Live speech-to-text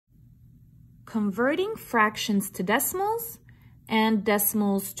converting fractions to decimals and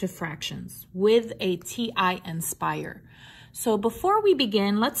decimals to fractions with a TI-Nspire. So before we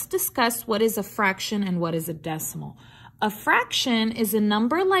begin, let's discuss what is a fraction and what is a decimal. A fraction is a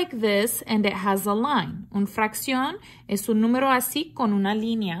number like this and it has a line. Un fracción es un número así con una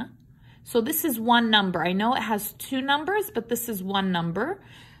línea. So this is one number. I know it has two numbers, but this is one number.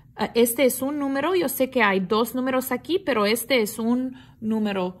 Este es un número. Yo sé que hay dos números aquí, pero este es un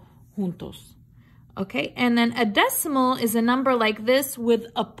número juntos. Okay, and then a decimal is a number like this with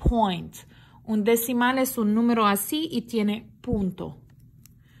a point. Un decimal es un número así y tiene punto.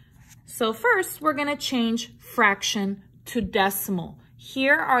 So first, we're going to change fraction to decimal.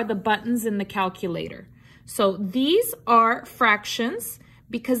 Here are the buttons in the calculator. So these are fractions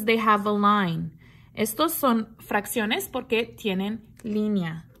because they have a line. Estos son fracciones porque tienen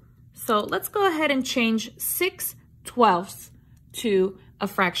línea. So let's go ahead and change 6/12 to a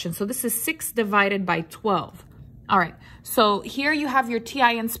fraction. So this is 6 divided by 12. All right, so here you have your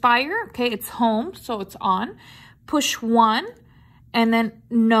TI-Nspire. Okay, it's home, so it's on. Push 1, and then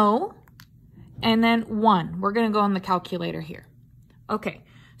no, and then 1. We're going to go on the calculator here. Okay,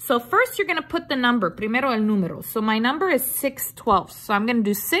 so first you're going to put the number, primero el número. So my number is 6/12. So I'm going to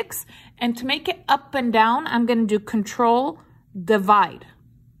do 6, and to make it up and down, I'm going to do Control Divide.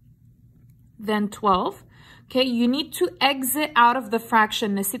 Then 12. Okay, you need to exit out of the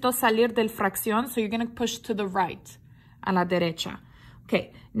fraction. Necesito salir del fracción, so you're going to push to the right, a la derecha.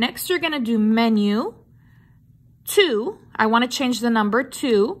 Okay, next you're going to do menu, 2. I want to change the number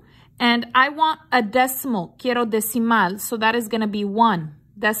 2, and I want a decimal. Quiero decimal, so that is going to be 1.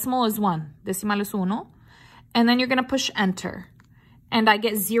 Decimal is 1. Decimal es 1. And then you're going to push enter, and I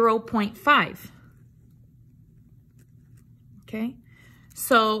get 0.5. Okay.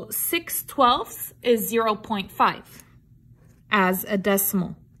 So 6/12 is 0.5 as a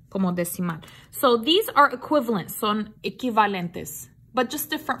decimal, como decimal. So these are equivalent, son equivalentes, but just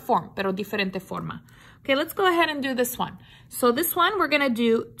different form, pero diferente forma. Okay, let's go ahead and do this one. So this one, we're going to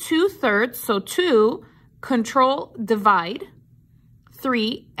do 2/3. So 2, control divide.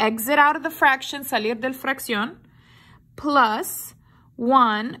 3, exit out of the fraction, salir del fracción. Plus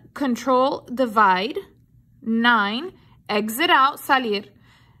 1, control divide. 9, exit out, salir.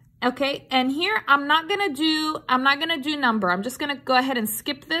 Okay, and here I'm not gonna do number. I'm just gonna go ahead and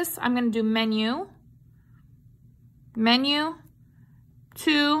skip this. I'm gonna do menu,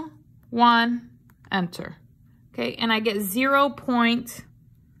 2, 1, enter. Okay, and I get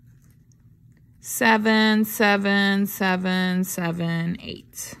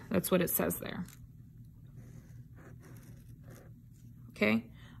 0.77778. That's what it says there. Okay,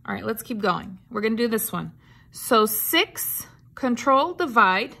 all right, let's keep going. We're gonna do this one. So 6, control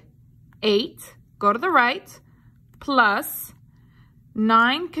divide, 8, go to the right, plus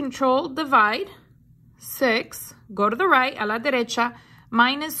 9, control divide, 6, go to the right, a la derecha,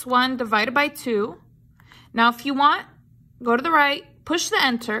 minus 1 divided by 2. Now, if you want, go to the right, push the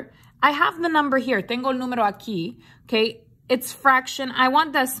enter. I have the number here. Tengo el número aquí. Okay, it's fraction. I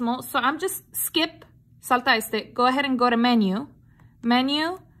want decimal, so I'm just skip, salta este. Go ahead and go to menu.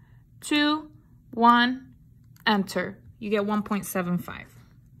 Menu, 2, 1, enter. You get 1.75.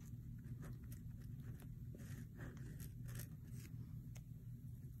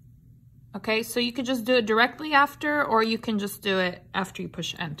 Okay, so you could just do it directly after, or you can just do it after you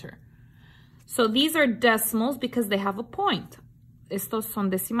push enter. So these are decimals because they have a point. Estos son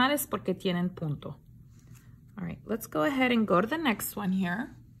decimales porque tienen punto. All right, let's go ahead and go to the next one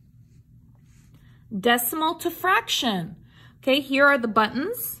here. Decimal to fraction. Okay, here are the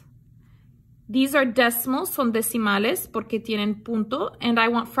buttons. These are decimals, son decimales porque tienen punto, and I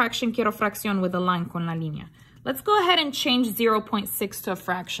want fraction, quiero fracción with a line con la línea. Let's go ahead and change 0.6 to a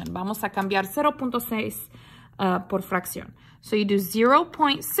fraction. Vamos a cambiar 0.6 por fracción. So you do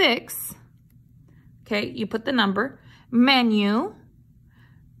 0.6, okay, you put the number, menu,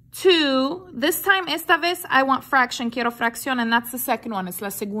 2, this time, esta vez, I want fraction, quiero fracción, and that's the second one, it's la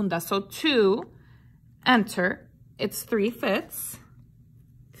segunda. So 2, enter, it's 3/5,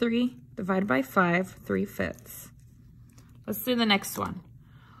 3 divided by 5, 3/5. Let's do the next one.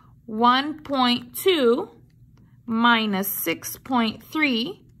 1.2 minus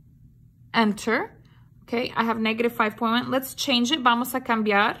 6.3, enter. Okay, I have negative 5.1. Let's change it. Vamos a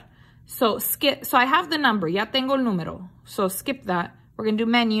cambiar. So skip. So I have the number. Ya tengo el número. So skip that. We're going to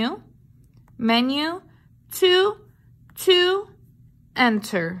do menu. Menu, 2, 2,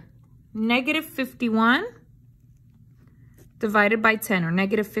 enter. Negative 51 divided by 10, or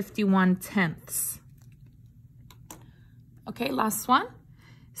negative 51/10. Okay, last one.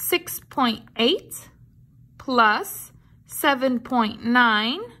 6.8 plus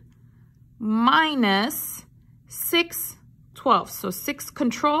 7.9 minus 6/12. So 6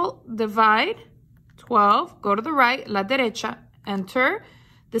 control, divide, 12, go to the right, la derecha, enter.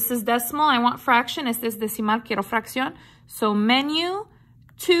 This is decimal, I want fraction. Este es decimal, quiero fracción. So menu,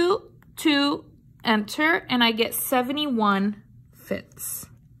 2, 2, enter, and I get 71/5.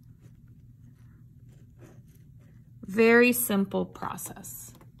 Very simple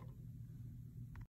process.